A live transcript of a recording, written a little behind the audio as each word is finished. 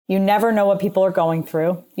You never know what people are going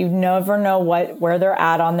through. You never know where they're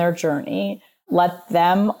at on their journey. Let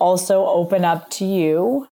them also open up to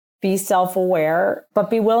you. Be self-aware, but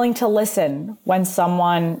be willing to listen when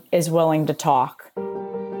someone is willing to talk.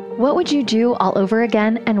 What would you do all over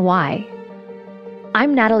again and why?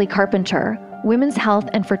 I'm Natalie Carpenter, women's health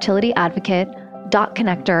and fertility advocate, dot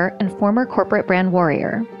connector, and former corporate brand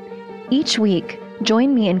warrior. Each week,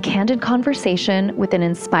 join me in candid conversation with an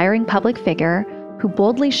inspiring public figure who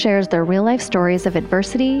boldly shares their real-life stories of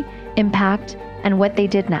adversity, impact, and what they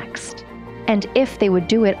did next. And if they would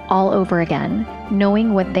do it all over again,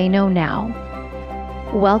 knowing what they know now.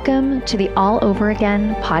 Welcome to the All Over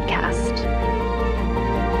Again podcast.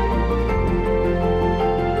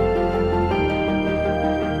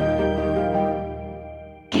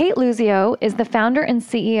 Cate Luzio is the founder and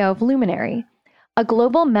CEO of Luminary, a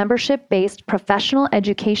global membership-based professional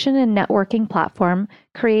education and networking platform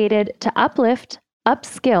created to uplift,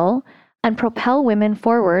 upskill, and propel women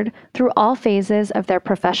forward through all phases of their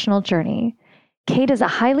professional journey. Cate is a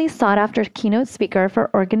highly sought-after keynote speaker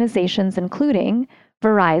for organizations including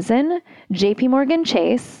Verizon, JPMorgan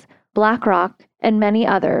Chase, BlackRock, and many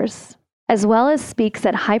others, as well as speaks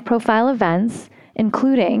at high-profile events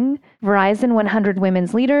including Verizon 100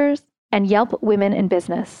 Women's Leaders and Yelp Women in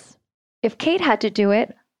Business. If Cate had to do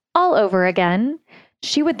it all over again,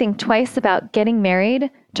 she would think twice about getting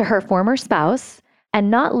married to her former spouse and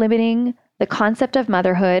not limiting the concept of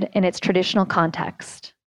motherhood in its traditional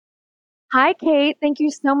context. Hi, Cate. Thank you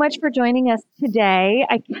so much for joining us today.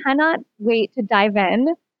 I cannot wait to dive in.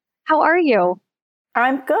 How are you?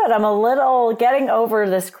 I'm good. I'm a little getting over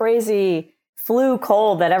this crazy flu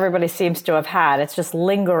cold that everybody seems to have had. It's just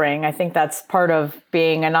lingering. I think that's part of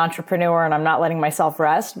being an entrepreneur, and I'm not letting myself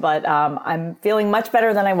rest, but I'm feeling much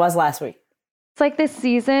better than I was last week. It's like this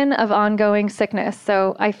season of ongoing sickness,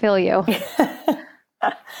 so I feel you.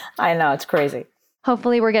 I know, it's crazy.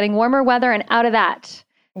 Hopefully we're getting warmer weather and out of that.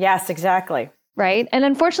 Yes, exactly. Right? And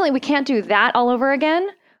unfortunately, we can't do that all over again,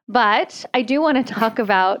 but I do want to talk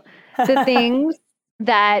about the things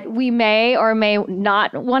that we may or may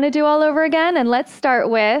not want to do all over again. And let's start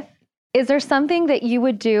with, is there something that you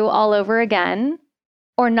would do all over again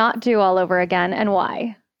or not do all over again, and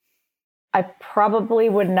why? I probably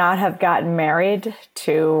would not have gotten married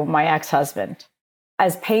to my ex-husband.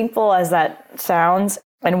 As painful as that sounds,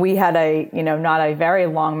 and we had not a very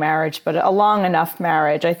long marriage, but a long enough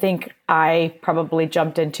marriage. I think I probably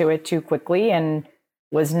jumped into it too quickly and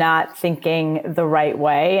was not thinking the right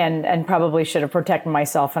way, and probably should have protected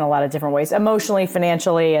myself in a lot of different ways, emotionally,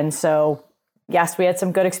 financially. And so, yes, we had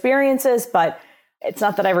some good experiences, but it's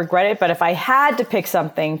not that I regret it. But if I had to pick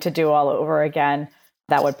something to do all over again,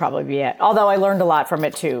 that would probably be it. Although I learned a lot from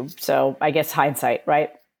it too. So I guess hindsight, right?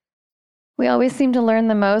 We always seem to learn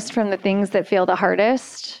the most from the things that feel the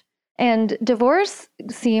hardest. And divorce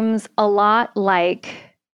seems a lot like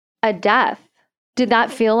a death. Did that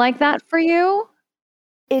feel like that for you?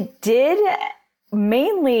 It did,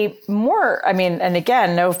 mainly more, and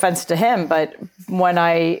again, no offense to him, but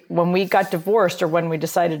when we got divorced, or when we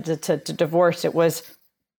decided to divorce,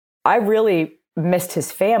 I really missed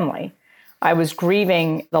his family. I was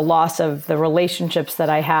grieving the loss of the relationships that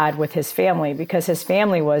I had with his family, because his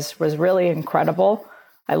family was really incredible.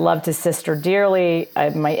 I loved his sister dearly,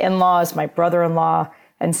 my in-laws, my brother-in-law.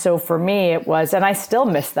 And so for me, it was, and I still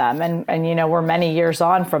miss them. And we're many years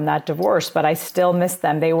on from that divorce, but I still miss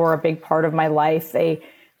them. They were a big part of my life. They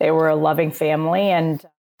were a loving family. And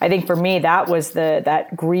I think for me,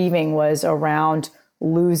 that grieving was around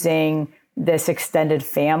losing this extended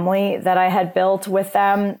family that I had built with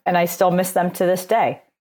them. And I still miss them to this day.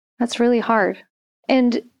 That's really hard.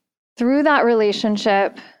 And through that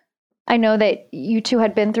relationship, I know that you two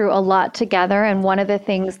had been through a lot together. And one of the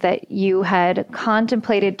things that you had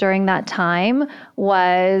contemplated during that time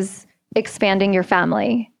was expanding your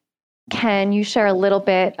family. Can you share a little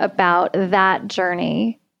bit about that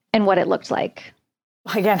journey and what it looked like?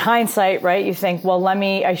 Again, hindsight, right? You think, well,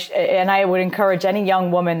 and I would encourage any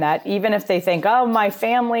young woman that even if they think, oh, my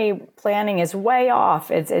family planning is way off,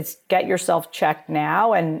 it's get yourself checked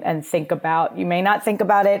now and think about, you may not think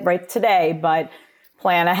about it right today, but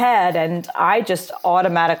plan ahead. And I just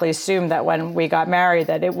automatically assumed that when we got married,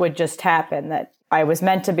 that it would just happen, that I was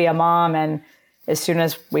meant to be a mom. And as soon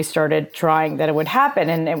as we started trying, that it would happen.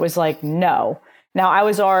 And it was like, no. Now, I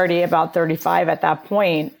was already about 35 at that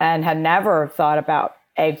point and had never thought about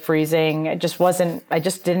egg freezing. I just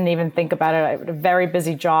didn't even think about it. I had a very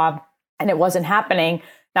busy job and it wasn't happening.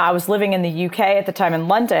 Now, I was living in the UK at the time, in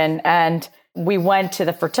London, and we went to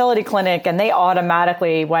the fertility clinic and they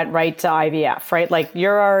automatically went right to IVF, right? Like,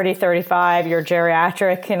 you're already 35, you're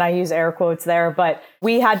geriatric, and I use air quotes there, but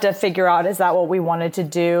we had to figure out, is that what we wanted to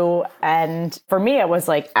do? And for me, it was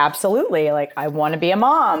like, absolutely, like, I want to be a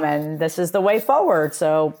mom and this is the way forward.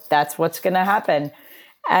 So that's what's going to happen.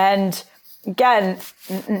 And again,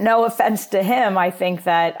 no offense to him, I think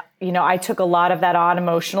that, I took a lot of that on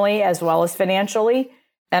emotionally as well as financially.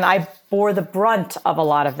 And I bore the brunt of a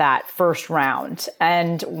lot of that first round.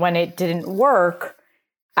 And when it didn't work,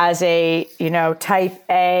 as a, type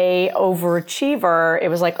A overachiever, it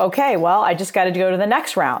was like, okay, well, I just got to go to the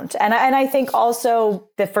next round. And I think also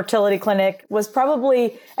the fertility clinic was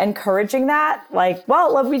probably encouraging that, like,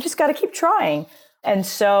 well, we just got to keep trying. And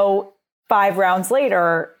so 5 rounds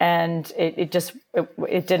later, and it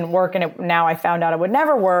didn't work. And now I found out it would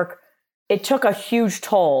never work. It took a huge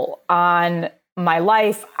toll on my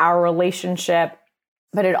life, our relationship,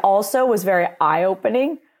 but it also was very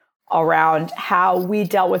eye-opening around how we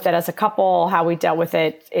dealt with it as a couple, how we dealt with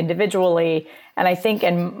it individually. And I think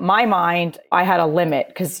in my mind, I had a limit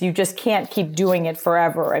because you just can't keep doing it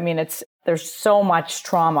forever. I mean, there's so much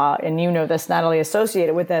trauma, and this, Natalie,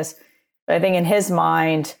 associated with this. But I think in his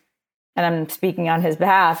mind, and I'm speaking on his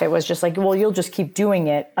behalf, it was just like, well, you'll just keep doing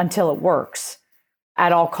it until it works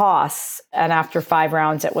at all costs. And after 5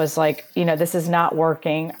 rounds, it was like, this is not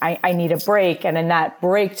working. I need a break. And in that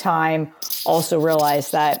break time, also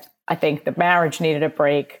realized that I think the marriage needed a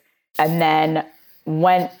break. And then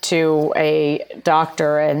went to a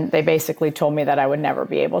doctor, and they basically told me that I would never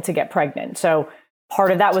be able to get pregnant. So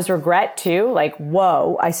part of that was regret too. Like,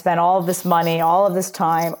 whoa, I spent all of this money, all of this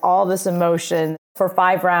time, all of this emotion for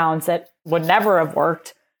 5 rounds that would never have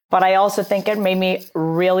worked. But I also think it made me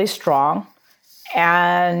really strong.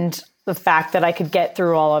 And the fact that I could get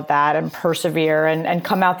through all of that and persevere and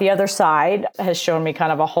come out the other side has shown me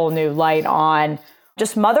kind of a whole new light on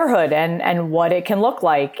just motherhood and what it can look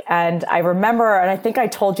like. And I remember, and I think I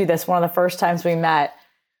told you this one of the first times we met,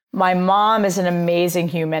 my mom is an amazing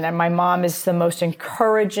human. And my mom is the most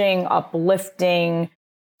encouraging, uplifting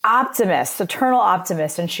optimist, eternal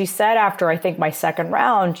optimist. And she said after, I think, my second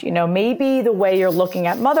round, maybe the way you're looking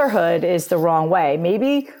at motherhood is the wrong way.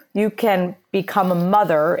 Maybe you can become a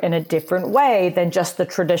mother in a different way than just the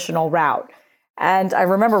traditional route. And I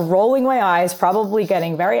remember rolling my eyes, probably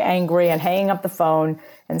getting very angry and hanging up the phone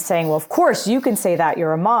and saying, well, of course you can say that,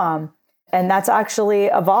 you're a mom. And that's actually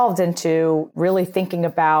evolved into really thinking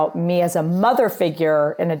about me as a mother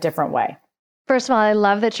figure in a different way. First of all, I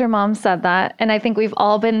love that your mom said that. And I think we've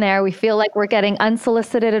all been there. We feel like we're getting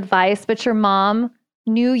unsolicited advice, but your mom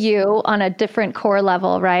knew you on a different core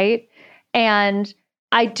level, right? And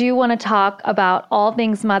I do want to talk about all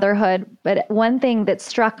things motherhood, but one thing that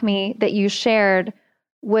struck me that you shared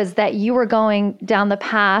was that you were going down the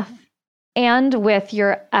path, and with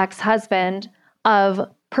your ex-husband, of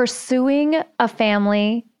pursuing a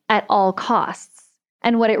family at all costs.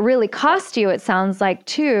 And what it really cost you, it sounds like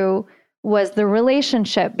too, was the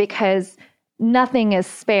relationship, because nothing is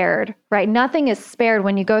spared, right? Nothing is spared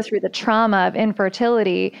when you go through the trauma of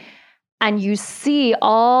infertility and you see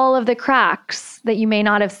all of the cracks that you may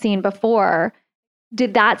not have seen before.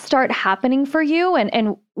 Did that start happening for you?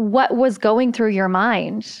 And what was going through your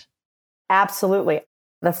mind? Absolutely.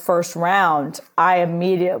 The first round, I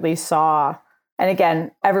immediately saw, and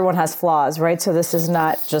again, everyone has flaws, right? So this is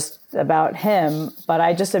not just about him, but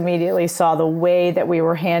I just immediately saw the way that we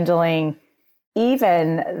were handling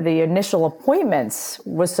even the initial appointments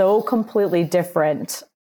was so completely different.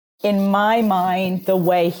 In my mind, the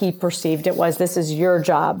way he perceived it was, this is your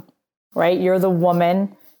job, right? You're the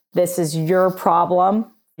woman. This is your problem.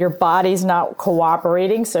 Your body's not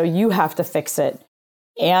cooperating, so you have to fix it.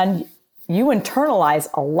 And you internalize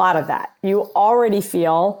a lot of that. You already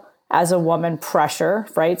feel, as a woman, pressure,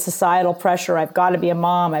 right? Societal pressure. I've got to be a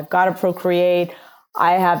mom. I've got to procreate.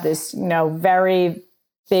 I have this, very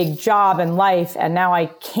big job in life, and now I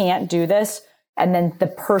can't do this. And then the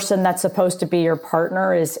person that's supposed to be your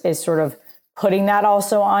partner is sort of putting that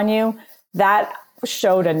also on you. That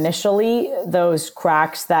showed initially those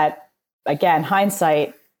cracks that, again,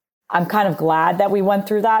 hindsight, I'm kind of glad that we went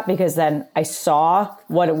through that, because then I saw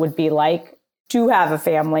what it would be like to have a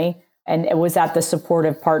family. And it was at the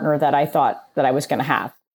supportive partner that I thought that I was going to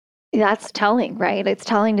have. That's telling, right? It's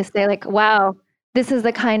telling to say, like, wow, this is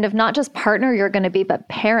the kind of not just partner you're going to be, but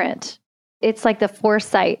parent. It's like the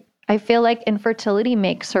foresight. I feel like infertility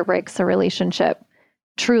makes or breaks a relationship,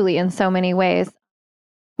 truly, in so many ways.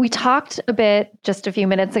 We talked a bit just a few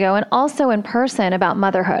minutes ago, and also in person, about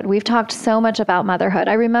motherhood. We've talked so much about motherhood.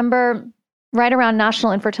 I remember right around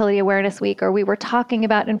National Infertility Awareness Week, or we were talking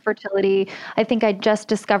about infertility. I think I just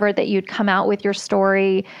discovered that you'd come out with your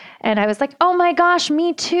story. And I was like, oh my gosh,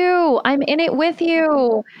 me too. I'm in it with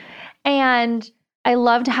you. And I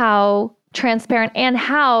loved how transparent and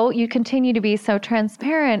how you continue to be so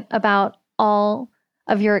transparent about all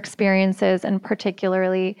of your experiences, and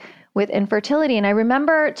particularly with infertility. And I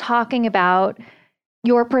remember talking about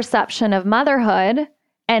your perception of motherhood,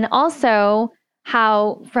 and also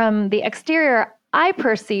how from the exterior, I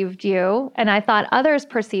perceived you, and I thought others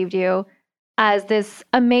perceived you as this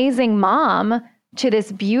amazing mom to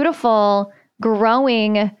this beautiful,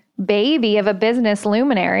 growing baby of a business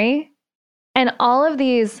luminary. And all of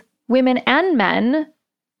these women and men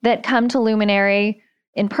that come to Luminary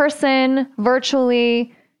in person,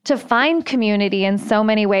 virtually, to find community in so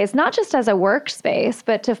many ways, not just as a workspace,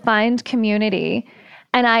 but to find community.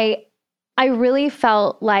 And I really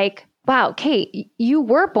felt like, wow, Cate, you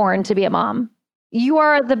were born to be a mom. You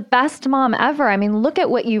are the best mom ever. I mean, look at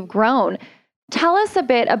what you've grown. Tell us a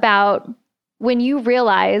bit about when you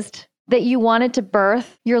realized that you wanted to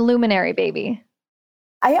birth your Luminary baby.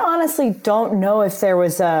 I honestly don't know if there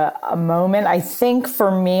was a moment. I think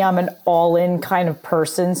for me, I'm an all-in kind of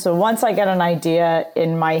person. So once I get an idea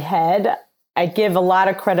in my head, I give a lot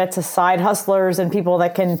of credit to side hustlers and people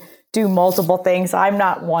that can do multiple things. I'm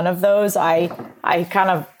not one of those. I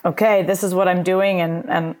kind of, okay, this is what I'm doing,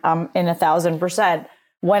 and I'm in 1,000%.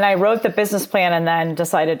 When I wrote the business plan and then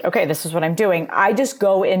decided, okay, this is what I'm doing, I just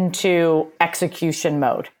go into execution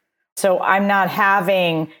mode. So I'm not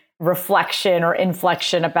having reflection or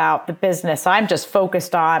inflection about the business. I'm just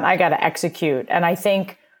focused on, I got to execute. And I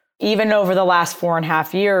think even over the last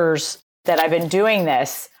 4.5 years that I've been doing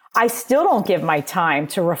this, I still don't give my time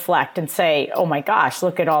to reflect and say, oh my gosh,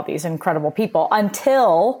 look at all these incredible people,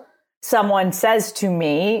 until someone says to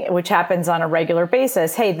me, which happens on a regular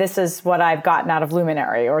basis, hey, this is what I've gotten out of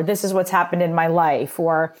Luminary, or this is what's happened in my life,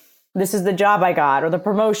 or this is the job I got, or the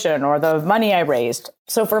promotion, or the money I raised.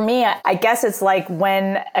 So for me, I guess it's like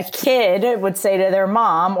when a kid would say to their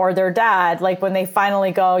mom or their dad, like when they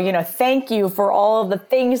finally go, thank you for all of the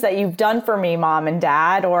things that you've done for me, mom and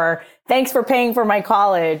dad, or thanks for paying for my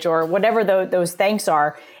college, or whatever those thanks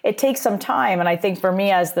are. It takes some time. And I think for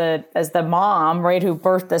me as the mom, right, who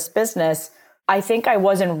birthed this business, I think I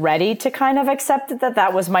wasn't ready to kind of accept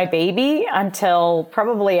that was my baby until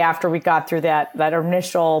probably after we got through that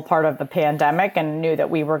initial part of the pandemic and knew that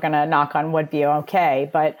we were going to, knock on wood, be okay.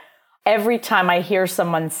 But every time I hear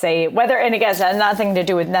someone say, whether, and again, it has nothing to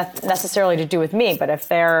do with necessarily to do with me, but if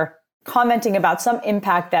they're commenting about some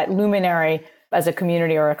impact that Luminary as a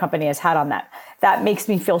community or a company has had on that makes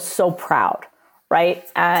me feel so proud, right?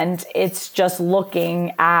 And it's just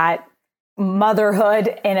looking at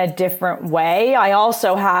motherhood in a different way. I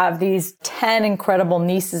also have these 10 incredible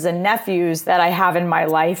nieces and nephews that I have in my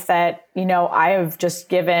life that, I have just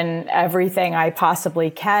given everything I possibly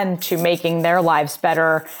can to making their lives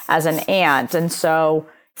better as an aunt. And so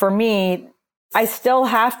for me, I still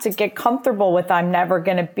have to get comfortable with I'm never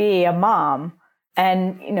going to be a mom.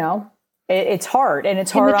 And, it's hard, and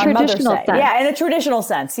it's hard on Mother's Day. Yeah, in a traditional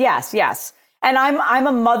sense. Yes. And I'm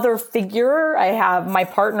a mother figure. My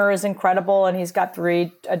partner is incredible, and he's got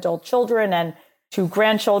 3 adult children and 2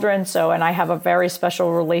 grandchildren. And I have a very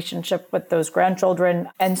special relationship with those grandchildren.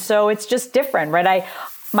 And so it's just different, right?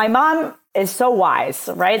 My mom is so wise,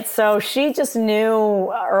 right? So she just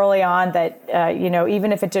knew early on that,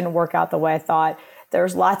 even if it didn't work out the way I thought,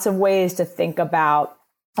 there's lots of ways to think about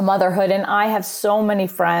motherhood. And I have so many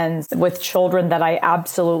friends with children that I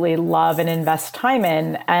absolutely love and invest time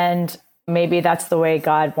in. And maybe that's the way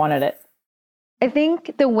God wanted it. I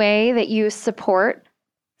think the way that you support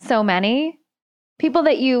so many people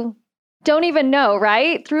that you don't even know,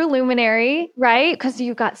 right? Through Luminary, right? Because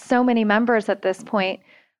you've got so many members at this point.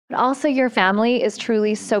 But also your family is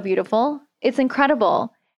truly so beautiful. It's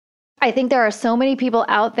incredible. I think there are so many people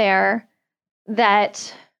out there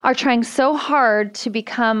that are trying so hard to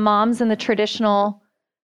become moms in the traditional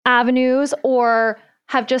avenues, or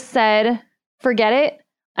have just said, forget it.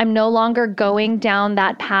 I'm no longer going down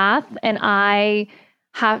that path, and I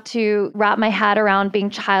have to wrap my head around being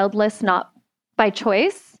childless, not by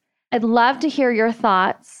choice. I'd love to hear your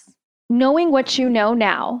thoughts. Knowing what you know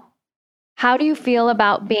now, how do you feel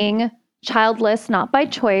about being childless, not by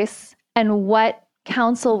choice? And what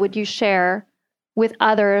counsel would you share with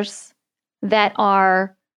others that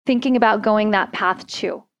are thinking about going that path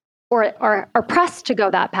too, or are pressed to go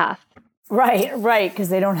that path? Right, because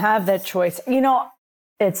they don't have that choice.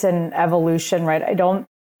 It's an evolution, right?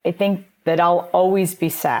 I think that I'll always be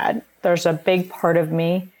sad. There's a big part of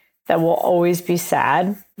me that will always be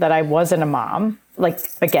sad that I wasn't a mom, like,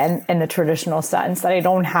 again, in the traditional sense, that I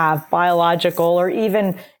don't have biological or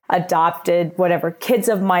even adopted, whatever, kids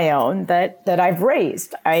of my own that I've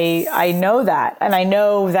raised. I know that. And I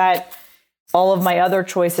know that all of my other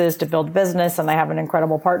choices to build business, and I have an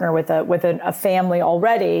incredible partner with a family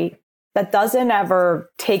already, that doesn't ever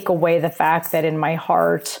take away the fact that in my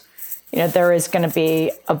heart, there is going to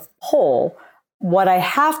be a hole. What I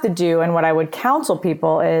have to do and what I would counsel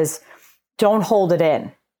people is don't hold it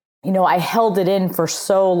in. I held it in for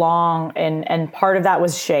so long, and part of that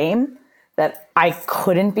was shame that I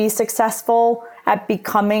couldn't be successful at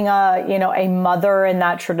becoming a mother in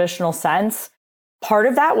that traditional sense. Part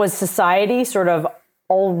of that was society sort of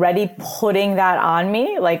already putting that on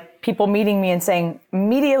me, like people meeting me and saying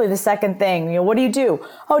immediately the second thing, what do you do?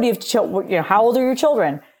 Oh, do you have children? How old are your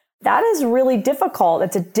children? That is really difficult.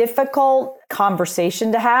 It's a difficult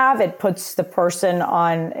conversation to have. It puts the person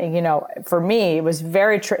on, for me, it was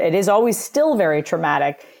it is always still very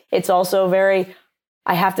traumatic. It's also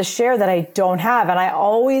I have to share that I don't have. And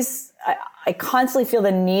I constantly feel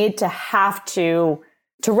the need to have to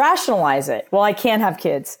rationalize it. Well, I can't have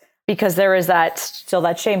kids because there is still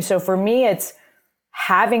that shame. So for me, it's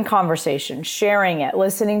having conversation, sharing it,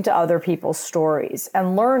 listening to other people's stories,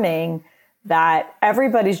 and learning that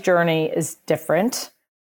everybody's journey is different.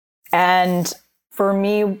 And for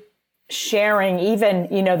me, sharing even,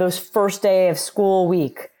 those first day of school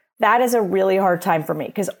week, that is a really hard time for me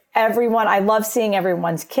because I love seeing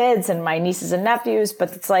everyone's kids and my nieces and nephews,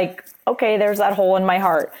 but it's like, okay, there's that hole in my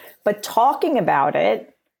heart. But talking about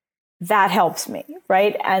it, that helps me,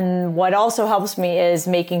 right? And what also helps me is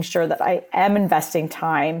making sure that I am investing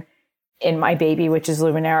time in my baby, which is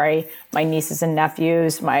Luminary, my nieces and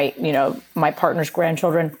nephews, my partner's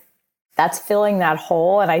grandchildren. That's filling that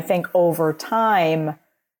hole. And I think over time,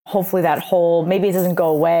 hopefully that hole, maybe it doesn't go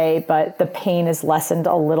away, but the pain is lessened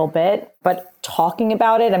a little bit. But talking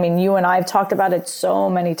about it, you and I have talked about it so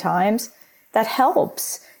many times, that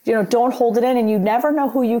helps. Don't hold it in, and you never know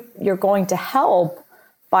who you're going to help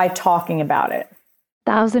by talking about it.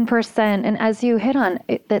 1,000%. And as you hit on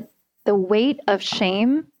it, that the weight of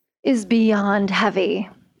shame is beyond heavy.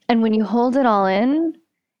 And when you hold it all in,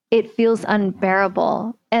 it feels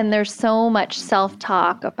unbearable. And there's so much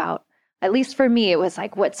self-talk about, at least for me, it was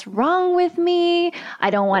like, what's wrong with me?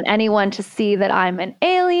 I don't want anyone to see that I'm an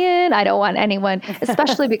alien. I don't want anyone,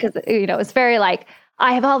 especially because, it's very like,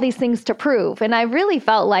 I have all these things to prove. And I really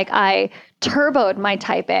felt like I turboed my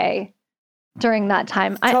type A during that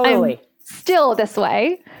time. Totally. I'm still this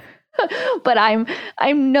way. But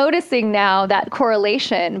I'm noticing now that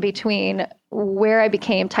correlation between where I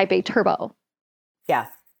became type A turbo. Yeah.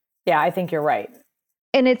 Yeah, I think you're right.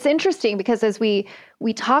 And it's interesting because as we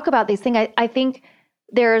talk about these things, I think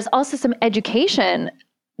there's also some education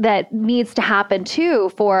that needs to happen too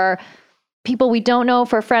for people we don't know,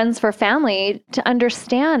 for friends, for family, to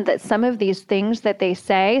understand that some of these things that they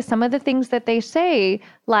say, some of the things that they say,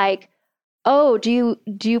 like, oh, do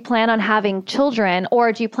you plan on having children,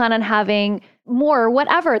 or do you plan on having more, or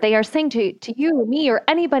whatever they are saying to you, me, or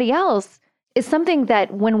anybody else, is something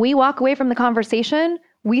that when we walk away from the conversation,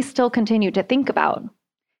 we still continue to think about.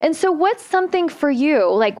 And so what's something for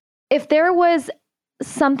you, like if there was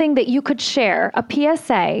something that you could share, a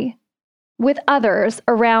PSA with others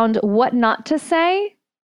around what not to say,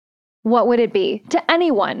 what would it be to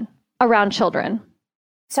anyone around children?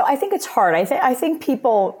 So I think it's hard. I think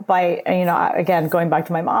people again, going back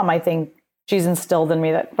to my mom, I think she's instilled in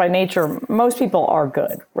me that by nature, most people are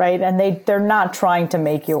good, right? And they're not trying to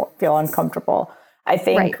make you feel uncomfortable. I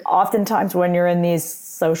think oftentimes when you're in these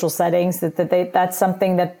social settings, that's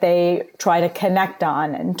something that they try to connect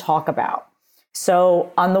on and talk about.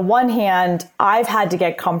 So on the one hand, I've had to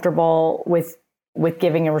get comfortable with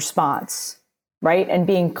giving a response, right? And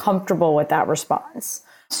being comfortable with that response.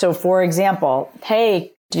 So for example,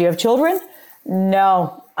 hey, do you have children?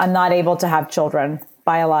 No, I'm not able to have children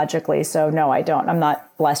biologically. So no, I don't. I'm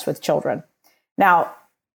not blessed with children. Now,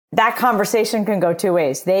 that conversation can go two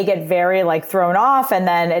ways. They get very thrown off, and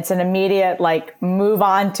then it's an immediate move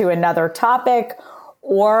on to another topic,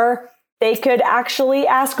 or they could actually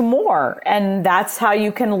ask more. And that's how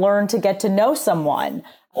you can learn to get to know someone.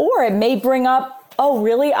 Or it may bring up, oh,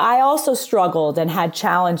 really? I also struggled and had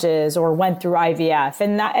challenges or went through IVF,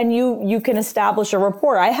 and you can establish a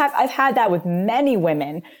rapport. I've had that with many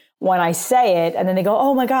women when I say it, and then they go,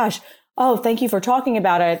 oh my gosh, oh, thank you for talking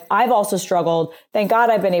about it. I've also struggled. Thank God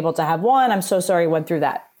I've been able to have one. I'm so sorry I went through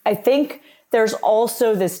that. I think there's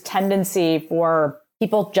also this tendency for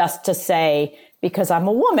people just to say, because I'm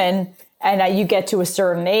a woman, and you get to a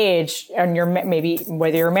certain age and you're maybe,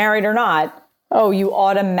 whether you're married or not, oh, you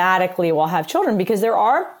automatically will have children, because there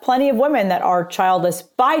are plenty of women that are childless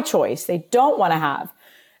by choice. They don't want to have.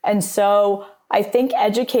 And so I think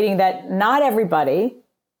educating that not everybody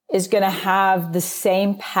is going to have the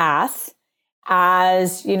same path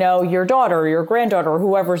as, your daughter or your granddaughter or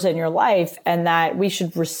whoever's in your life, and that we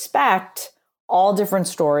should respect all different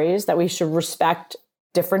stories, that we should respect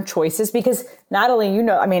different choices, because not only,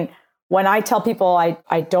 when I tell people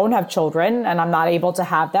I don't have children and I'm not able to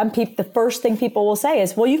have them, the first thing people will say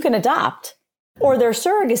is, well, you can adopt, or there's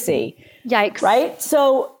surrogacy. Yikes. Right?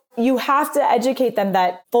 So you have to educate them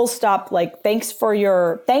that full stop, like, thanks for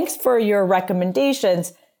your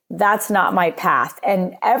recommendations. That's not my path.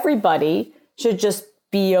 And everybody should just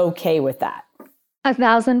be okay with that.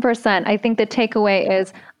 1,000%. I think the takeaway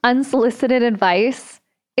is unsolicited advice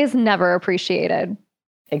is never appreciated.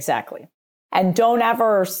 Exactly. And don't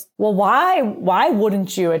ever, well, why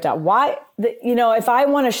wouldn't you adopt? If I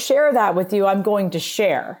want to share that with you, I'm going to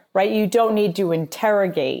share, right? You don't need to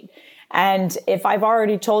interrogate. And if I've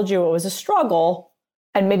already told you it was a struggle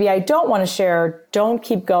and maybe I don't want to share, don't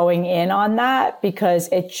keep going in on that, because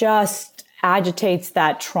it just agitates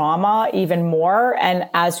that trauma even more. And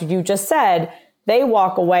as you just said, they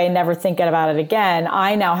walk away never thinking about it again.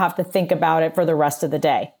 I now have to think about it for the rest of the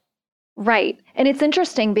day. Right. And it's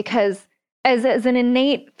interesting because as an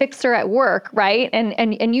innate fixer at work, right?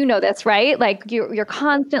 And you know this, right? Like you're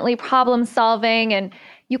constantly problem solving, and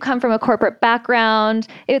you come from a corporate background.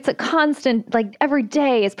 It's a constant, like every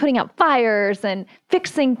day is putting out fires and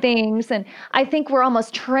fixing things. And I think we're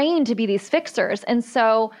almost trained to be these fixers. And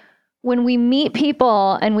so when we meet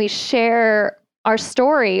people and we share our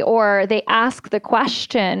story, or they ask the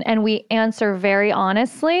question and we answer very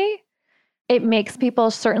honestly, it makes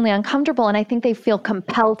people certainly uncomfortable. And I think they feel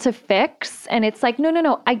compelled to fix. And it's like,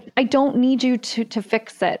 no, I don't need you to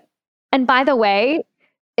fix it. And by the way,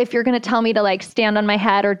 if you're going to tell me to like stand on my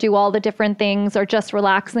head or do all the different things or just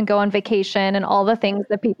relax and go on vacation and all the things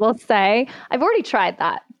that people say, I've already tried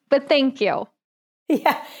that. But thank you.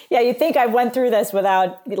 Yeah. You think I went through this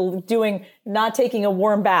without not taking a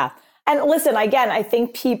warm bath. And listen, again, I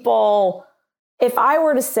think people, if I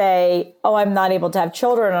were to say, oh, I'm not able to have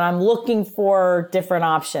children and I'm looking for different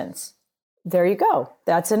options, there you go.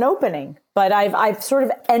 That's an opening. But I've sort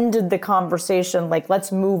of ended the conversation, like,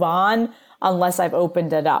 let's move on, unless I've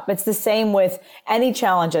opened it up. It's the same with any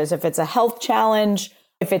challenges. If it's a health challenge,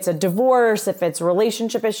 if it's a divorce, if it's a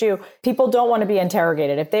relationship issue, people don't want to be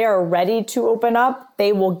interrogated. If they are ready to open up,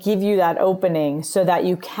 they will give you that opening so that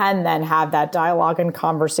you can then have that dialogue and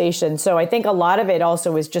conversation. So I think a lot of it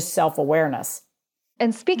also is just self-awareness.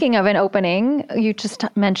 And speaking of an opening, you just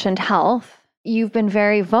mentioned health. You've been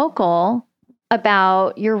very vocal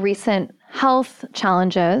about your recent health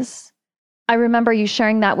challenges. I remember you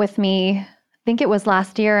sharing that with me, I think it was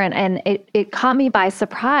last year, and it caught me by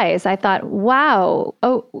surprise. I thought, wow,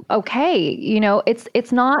 oh, okay.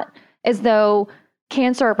 It's not as though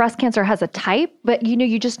cancer or breast cancer has a type, but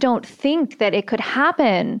you just don't think that it could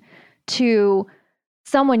happen to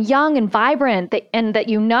someone young and vibrant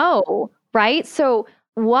that right? So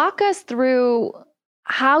walk us through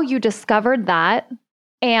how you discovered that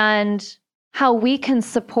and how we can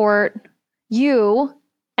support you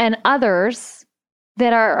and others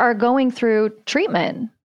that are going through treatment.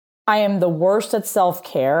 I am the worst at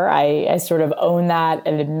self-care. I sort of own that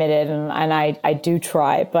and admit it, and I do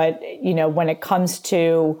try. But, when it comes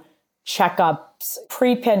to checkups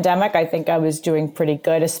pre-pandemic, I think I was doing pretty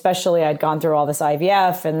good, especially I'd gone through all this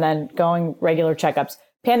IVF and then going regular checkups.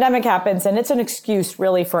 Pandemic happens, and it's an excuse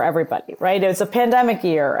really for everybody, right? It was a pandemic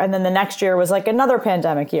year, and then the next year was like another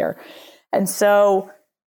pandemic year. And so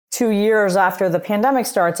 2 years after the pandemic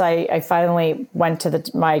starts, I finally went to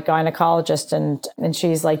my gynecologist, and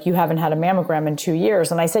she's like, you haven't had a mammogram in 2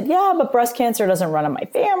 years. And I said, yeah, but breast cancer doesn't run in my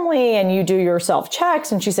family, and you do your self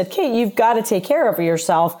checks. And she said, Cate, you've got to take care of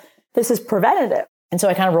yourself. This is preventative. And so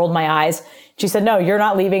I kind of rolled my eyes. She said, no, you're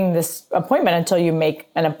not leaving this appointment until you make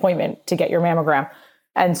an appointment to get your mammogram.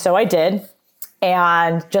 And so I did.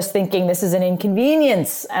 And just thinking this is an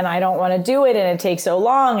inconvenience and I don't want to do it, and it takes so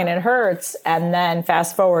long and it hurts. And then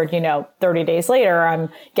fast forward, 30 days later, I'm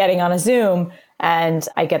getting on a Zoom and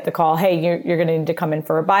I get the call, hey, you're going to need to come in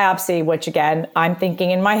for a biopsy, which again, I'm thinking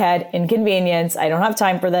in my head, inconvenience. I don't have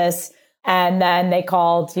time for this. And then they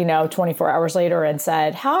called, 24 hours later and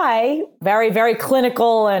said, hi, very, very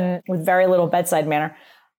clinical and with very little bedside manner.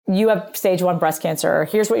 You have stage 1 breast cancer.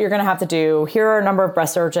 Here's what you're going to have to do. Here are a number of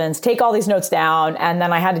breast surgeons. Take all these notes down. And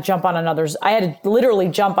then I had to literally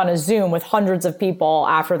jump on a Zoom with hundreds of people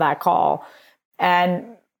after that call.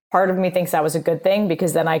 And part of me thinks that was a good thing,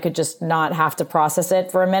 because then I could just not have to process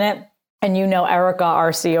it for a minute. And Erica,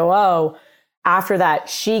 our COO, after that,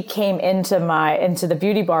 she came into the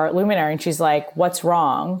beauty bar at Luminary and she's like, what's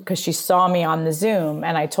wrong? Because she saw me on the Zoom.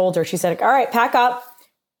 And I told her, she said, all right, pack up.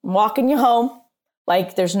 I'm walking you home.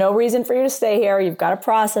 Like, there's no reason for you to stay here. You've got to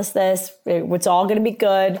process this. It's all going to be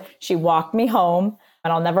good. She walked me home,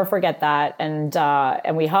 and I'll never forget that. And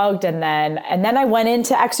we hugged, and then I went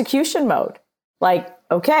into execution mode. Like,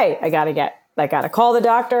 okay, I got to call the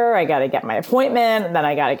doctor. I got to get my appointment, and then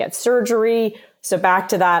I got to get surgery. So back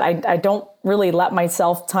to that, I don't really let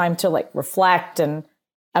myself time to like reflect, and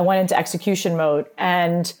I went into execution mode.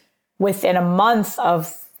 And within a month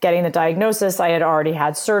of getting the diagnosis, I had already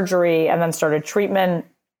had surgery and then started treatment.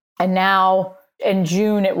 And now in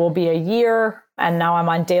June, it will be a year. And now I'm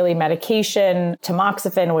on daily medication,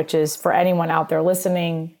 tamoxifen, which is, for anyone out there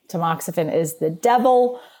listening, tamoxifen is the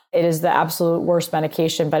devil. It is the absolute worst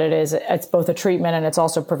medication, but it's both a treatment and it's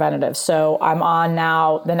also preventative. So I'm on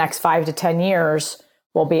now, the next 5 to 10 years,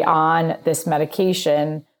 will be on this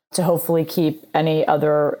medication to hopefully keep any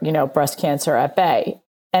other, breast cancer at bay.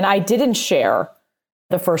 And I didn't share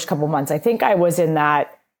the first couple months. I think I was in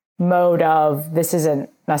that mode of, this isn't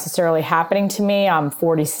necessarily happening to me. I'm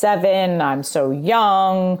 47. I'm so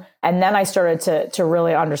young. And then I started to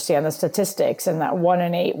really understand the statistics, and that 1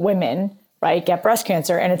 in 8 women, right, get breast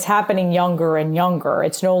cancer, and it's happening younger and younger.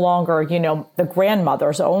 It's no longer, the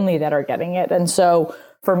grandmothers only that are getting it. And so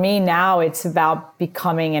for me now, it's about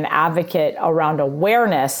becoming an advocate around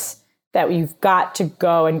awareness that you've got to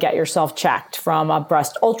go and get yourself checked, from a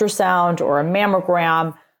breast ultrasound or a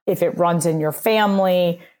mammogram. If it runs in your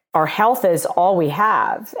family, our health is all we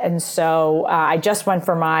have. And so I just went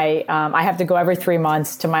for I have to go every 3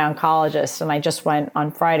 months to my oncologist. And I just went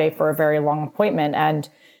on Friday for a very long appointment, and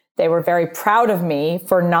they were very proud of me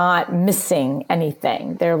for not missing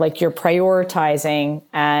anything. They're like, you're prioritizing,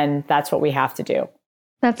 and that's what we have to do.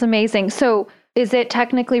 That's amazing. So is it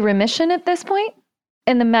technically remission at this point?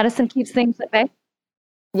 And the medicine keeps things at bay?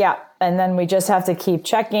 Yeah. And then we just have to keep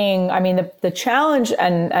checking. I mean, the challenge,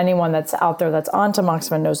 and anyone that's out there that's on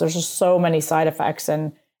tamoxifen knows there's just so many side effects.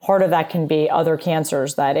 And part of that can be other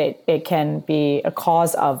cancers that it can be a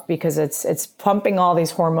cause of, because it's pumping all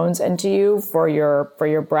these hormones into you for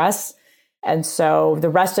your breasts. And so the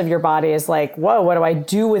rest of your body is like, whoa, what do I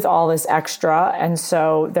do with all this extra? And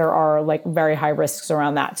so there are like very high risks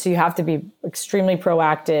around that. So you have to be extremely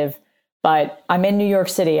proactive. But I'm in New York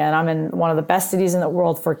City, and I'm in one of the best cities in the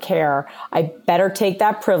world for care. I better take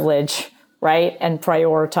that privilege, right, and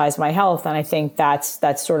prioritize my health. And I think that's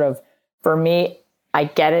sort of, for me, I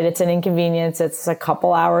get it. It's an inconvenience. It's a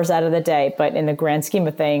couple hours out of the day, but in the grand scheme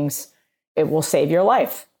of things, it will save your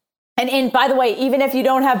life. And by the way, even if you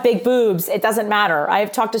don't have big boobs, it doesn't matter.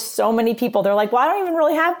 I've talked to so many people. They're like, well, I don't even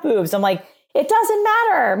really have boobs. I'm like, it doesn't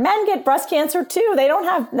matter. Men get breast cancer too. They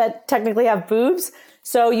don't technically have boobs.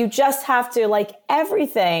 So you just have to, like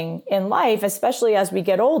everything in life, especially as we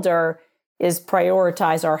get older, is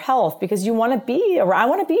prioritize our health, because I want to be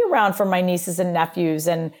around for my nieces and nephews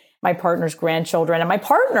and my partner's grandchildren and my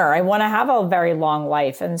partner. I want to have a very long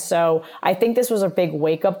life. And so I think this was a big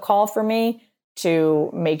wake up call for me to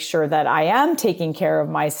make sure that I am taking care of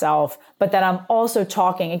myself, but that I'm also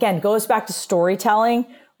talking, again, goes back to storytelling,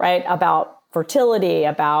 right? About fertility,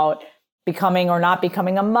 about becoming or not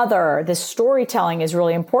becoming a mother. This storytelling is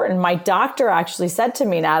really important. My doctor actually said to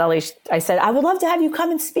me, Natalie, I said, I would love to have you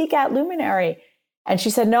come and speak at Luminary. And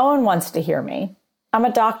she said, no one wants to hear me. I'm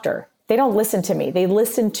a doctor. They don't listen to me. They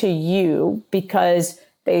listen to you because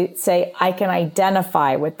they say, I can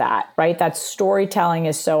identify with that, right? That storytelling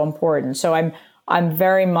is so important. So I'm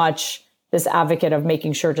very much this advocate of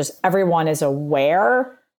making sure just everyone is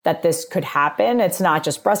aware that this could happen. It's not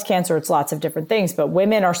just breast cancer, it's lots of different things, but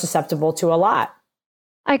women are susceptible to a lot.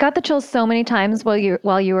 I got the chills so many times while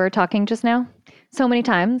you were talking just now. So many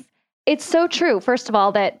times. It's so true, first of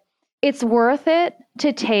all, that it's worth it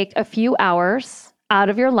to take a few hours out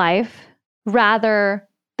of your life rather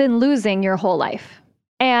than losing your whole life.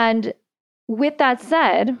 And with that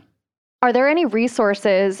said, are there any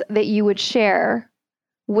resources that you would share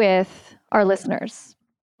with our listeners?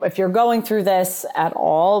 If you're going through this at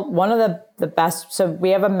all, one of the best, so we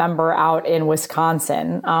have a member out in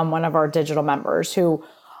Wisconsin, one of our digital members, who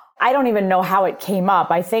I don't even know how it came up.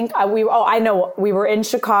 I think I know we were in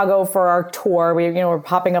Chicago for our tour. We're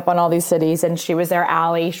popping up on all these cities, and she was there,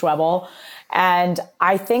 Allie Schwebel. And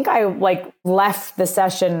I think I left the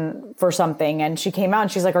session for something, and she came out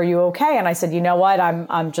and she's like, are you okay? And I said, you know what?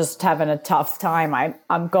 I'm just having a tough time.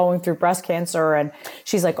 I'm going through breast cancer. And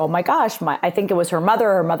she's like, oh my gosh, I think it was her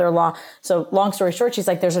mother-in-law. So long story short, she's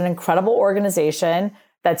like, there's an incredible organization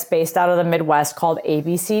that's based out of the Midwest called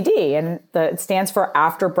ABCD, and it stands for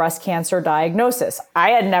After Breast Cancer Diagnosis.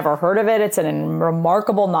 I had never heard of it. It's a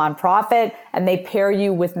remarkable nonprofit, and they pair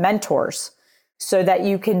you with mentors so that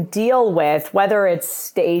you can deal with whether it's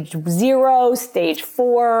stage 0, stage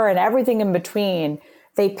 4, and everything in between.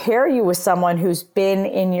 They pair you with someone who's been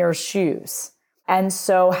in your shoes. And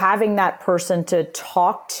so having that person to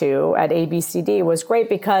talk to at ABCD was great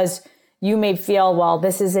because you may feel, well,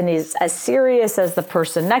 this isn't as serious as the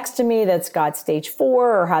person next to me that's got stage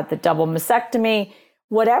 4 or had the double mastectomy.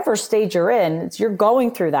 Whatever stage you're in, you're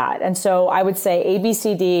going through that. And so I would say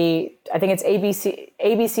ABCD, I think it's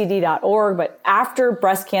abcd.org, but After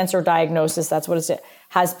Breast Cancer Diagnosis, that's what it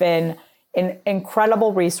has been an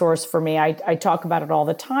incredible resource for me. I talk about it all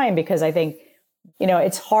the time because I think,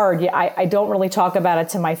 it's hard. I don't really talk about it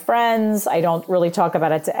to my friends. I don't really talk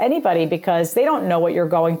about it to anybody because they don't know what you're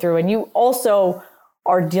going through. And you also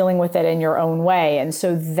are dealing with it in your own way. And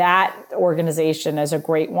so that organization is a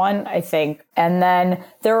great one, I think. And then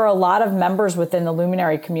there are a lot of members within the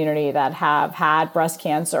Luminary community that have had breast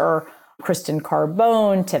cancer, Kristen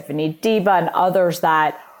Carbone, Tiffany Deba, and others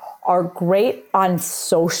that are great on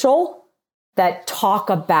social that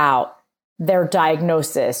talk about their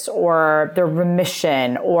diagnosis or their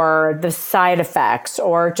remission or the side effects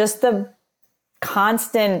or just the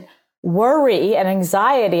constant worry and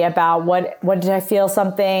anxiety about what did I feel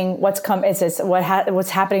something, what's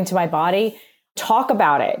happening to my body. Talk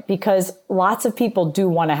about it because lots of people do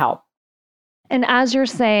want to help. And as you're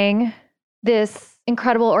saying, this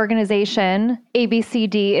incredible organization,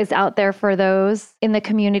 ABCD, is out there for those in the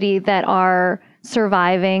community that are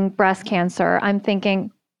surviving breast cancer. I'm thinking,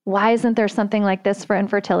 why isn't there something like this for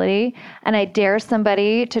infertility? And I dare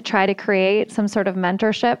somebody to try to create some sort of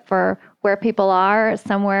mentorship for where people are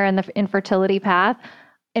somewhere in the infertility path.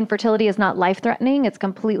 Infertility is not life-threatening. It's a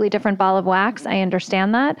completely different ball of wax. I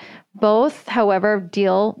understand that. Both, however,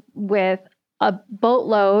 deal with a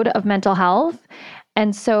boatload of mental health.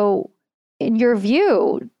 And so in your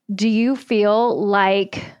view, do you feel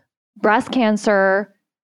like breast cancer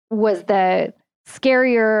was the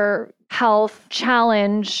scarier health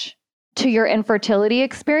challenge to your infertility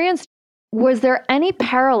experience? Was there any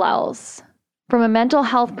parallels from a mental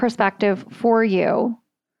health perspective for you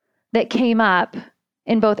that came up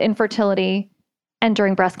in both infertility and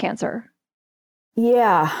during breast cancer?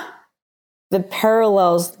 Yeah. The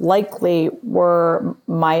parallels likely were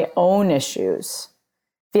my own issues.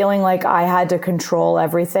 Feeling like I had to control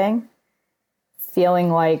everything.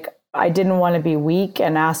 Feeling like I didn't want to be weak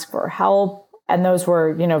and ask for help. And those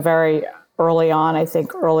were, very early on, I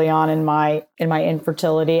think early on in my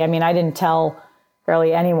infertility. I mean, I didn't tell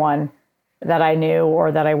barely anyone that I knew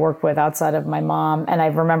or that I worked with outside of my mom. And I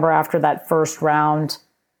remember after that first round,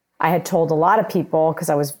 I had told a lot of people because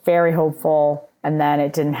I was very hopeful, and then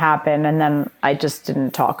it didn't happen. And then I just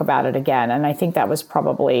didn't talk about it again. And I think that was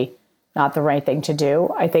probably not the right thing to do.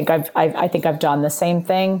 I think I've done the same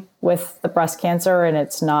thing with the breast cancer, and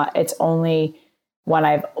it's only when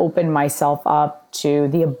I've opened myself up to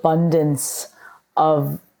the abundance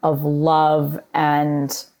of love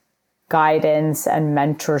and guidance and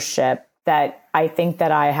mentorship that I think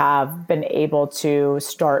that I have been able to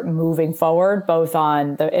start moving forward, both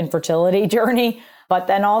on the infertility journey, but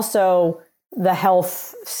then also the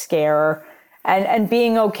health scare and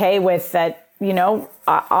being okay with that,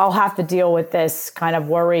 I'll have to deal with this kind of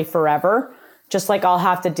worry forever. Just like I'll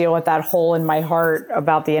have to deal with that hole in my heart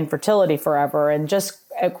about the infertility forever, and just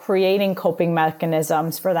creating coping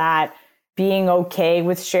mechanisms for that, being okay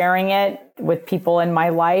with sharing it with people in my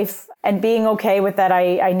life, and being okay with that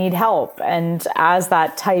I need help. And as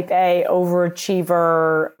that type A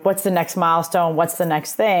overachiever, what's the next milestone? What's the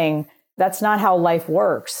next thing? That's not how life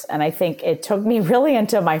works. And I think it took me really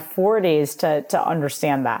into my 40s to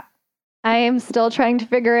understand that. I am still trying to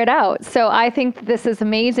figure it out. So I think this is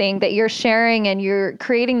amazing that you're sharing and you're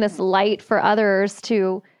creating this light for others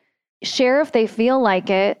to share if they feel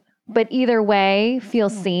like it, but either way, feel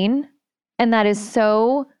seen. And that is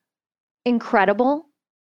so incredible.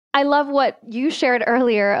 I love what you shared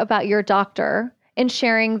earlier about your doctor and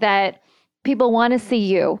sharing that people want to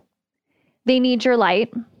see you. They need your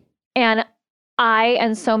light. And I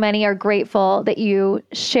and so many are grateful that you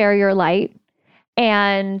share your light.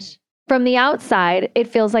 And from the outside, it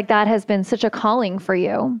feels like that has been such a calling for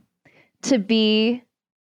you to be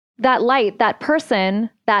that light, that person,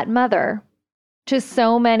 that mother to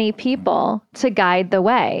so many people to guide the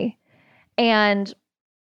way. And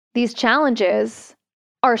these challenges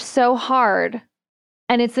are so hard.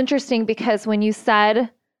 And it's interesting because when you said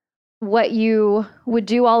what you would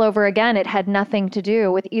do all over again, it had nothing to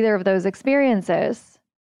do with either of those experiences.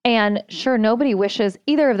 And sure, nobody wishes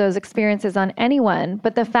either of those experiences on anyone,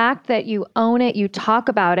 but the fact that you own it, you talk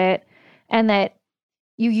about it, and that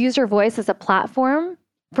you use your voice as a platform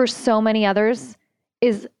for so many others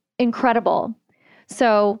is incredible.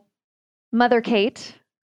 So, Mother Cate,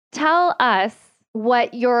 tell us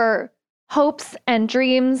what your hopes and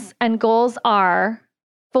dreams and goals are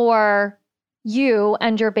for you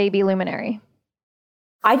and your baby Luminary.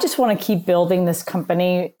 I just want to keep building this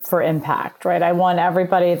company for impact, right? I want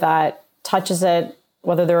everybody that touches it,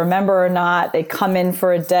 whether they're a member or not, they come in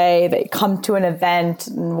for a day, they come to an event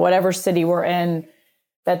in whatever city we're in,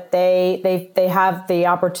 that they have the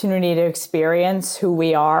opportunity to experience who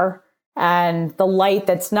we are and the light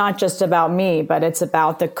that's not just about me, but it's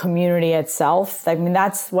about the community itself. I mean,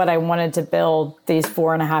 that's what I wanted to build these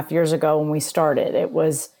 4.5 years ago when we started. It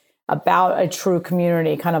was about a true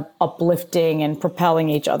community, kind of uplifting and propelling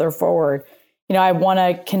each other forward. You know, I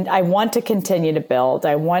want to continue to build.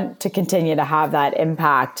 I want to continue to have that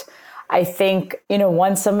impact. I think, you know,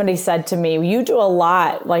 once somebody said to me, you do a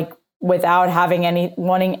lot, like, without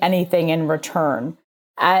wanting anything in return.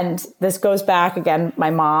 And this goes back again, my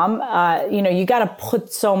mom, you know, you got to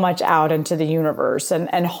put so much out into the universe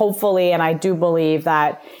and hopefully, and I do believe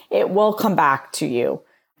that it will come back to you.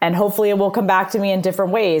 And hopefully it will come back to me in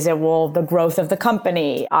different ways. It will, the growth of the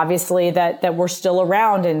company, obviously that we're still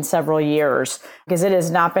around in several years, because it has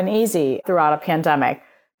not been easy throughout a pandemic.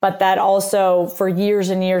 But that also for years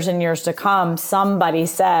and years and years to come, somebody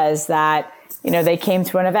says that, you know, they came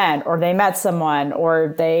to an event or they met someone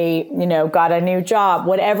or they, you know, got a new job,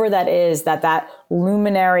 whatever that is, that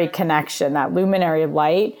luminary connection, that luminary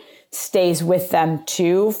light stays with them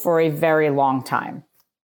too for a very long time.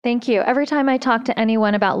 Thank you. Every time I talk to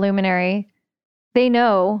anyone about Luminary, they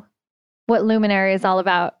know what Luminary is all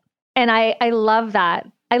about. And I love that.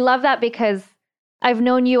 I love that because I've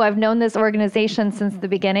known you, I've known this organization since the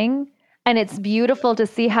beginning, and it's beautiful to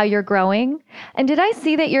see how you're growing. And did I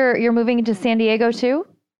see that you're moving into San Diego too?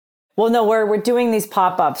 Well, no, we're doing these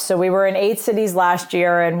pop-ups. So we were in 8 cities last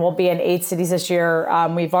year and we'll be in 8 cities this year.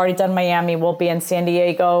 We've already done Miami. We'll be in San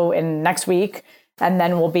Diego in next week. And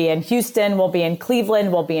then we'll be in Houston, we'll be in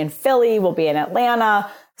Cleveland, we'll be in Philly, we'll be in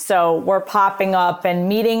Atlanta. So we're popping up and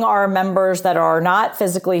meeting our members that are not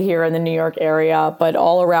physically here in the New York area, but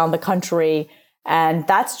all around the country. And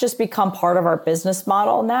that's just become part of our business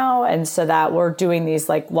model now. And so that we're doing these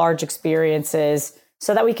like large experiences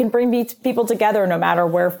so that we can bring people together no matter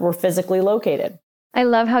where we're physically located. I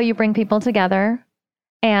love how you bring people together.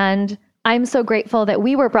 And I'm so grateful that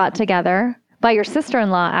we were brought together by your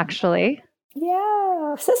sister-in-law, actually.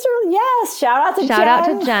 Yeah, sister. Yes. Shout out to Jen. Shout out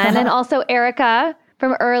to Jen. And also Erica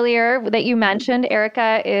from earlier that you mentioned.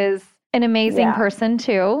 Erica is an amazing person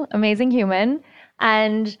too, amazing human.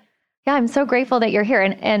 And yeah, I'm so grateful that you're here.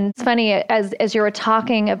 And it's funny, as you were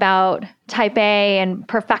talking about type A and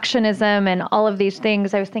perfectionism and all of these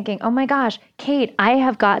things, I was thinking, oh my gosh, Cate, I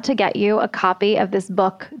have got to get you a copy of this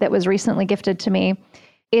book that was recently gifted to me.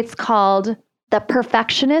 It's called The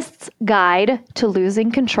Perfectionist's Guide to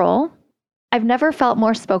Losing Control. I've never felt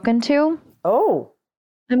more spoken to. Oh.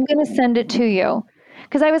 I'm going to send it to you.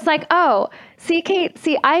 Because I was like, oh, see, Cate,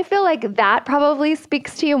 I feel like that probably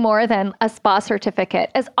speaks to you more than a spa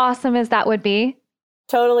certificate, as awesome as that would be.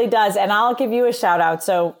 Totally does. And I'll give you a shout out.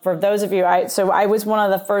 So for those of you, I was one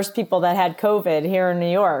of the first people that had COVID here in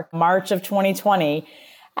New York, March of 2020.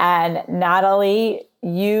 And Natalie,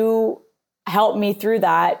 you helped me through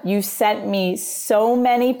that. You sent me so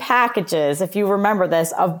many packages, if you remember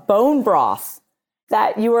this, of bone broth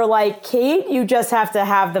that you were like, Cate, you just have to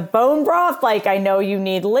have the bone broth. Like, I know you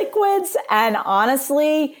need liquids. And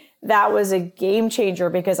honestly, that was a game changer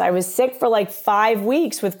because I was sick for like 5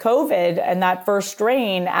 weeks with COVID and that first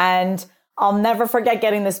strain. And I'll never forget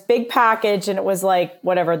getting this big package. And it was like,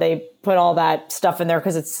 whatever, they put all that stuff in there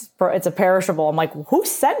because it's a perishable. I'm like, who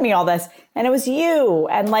sent me all this? And it was you.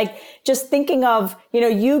 And like, just thinking of, you know,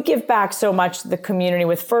 you give back so much to the community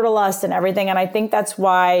with Fertilust and everything. And I think that's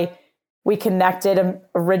why we connected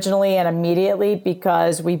originally and immediately,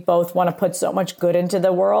 because we both want to put so much good into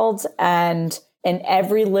the world, and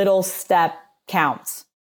every little step counts.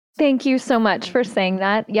 Thank you so much for saying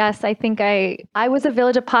that. Yes, I think I was a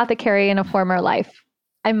village apothecary in a former life.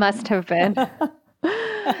 I must have been.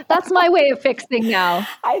 That's my way of fixing now.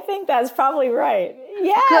 I think that's probably right.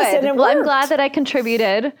 Yes. Good. And it well, worked. I'm glad that I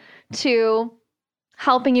contributed to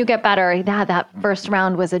helping you get better. Yeah, that first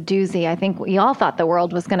round was a doozy. I think we all thought the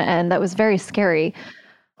world was going to end. That was very scary.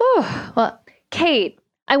 Whew. Well, Cate,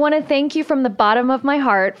 I want to thank you from the bottom of my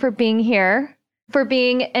heart for being here, for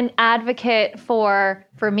being an advocate for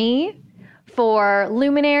me, for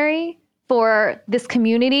Luminary, for this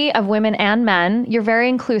community of women and men. You're very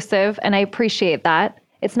inclusive, and I appreciate that.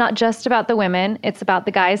 It's not just about the women, it's about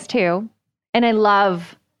the guys too. And I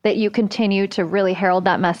love that you continue to really herald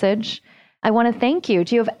that message. I want to thank you.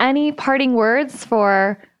 Do you have any parting words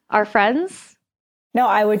for our friends? No,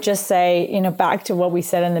 I would just say, back to what we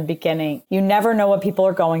said in the beginning, you never know what people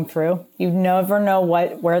are going through. You never know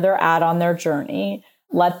where they're at on their journey.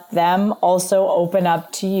 Let them also open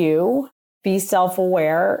up to you. Be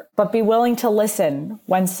self-aware, but be willing to listen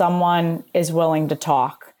when someone is willing to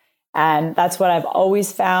talk. And that's what I've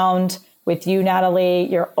always found with you,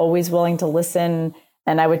 Natalie. You're always willing to listen.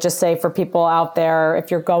 And I would just say for people out there, if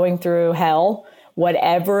you're going through hell,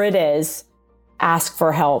 whatever it is, ask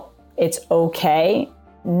for help. It's okay.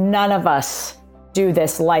 None of us do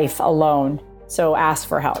this life alone. So ask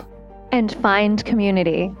for help. And find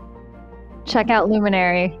community. Check out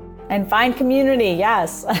Luminary. And find community,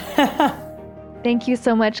 yes. Thank you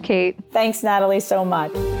so much, Cate. Thanks, Natalie, so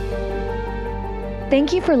much.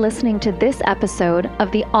 Thank you for listening to this episode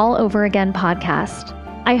of the All Over Again podcast.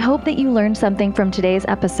 I hope that you learned something from today's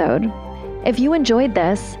episode. If you enjoyed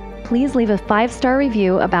this, please leave a 5-star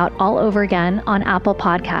review about All Over Again on Apple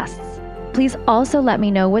Podcasts. Please also let me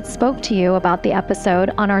know what spoke to you about the episode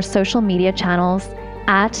on our social media channels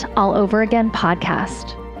at All Over Again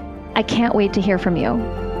Podcast. I can't wait to hear from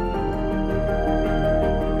you.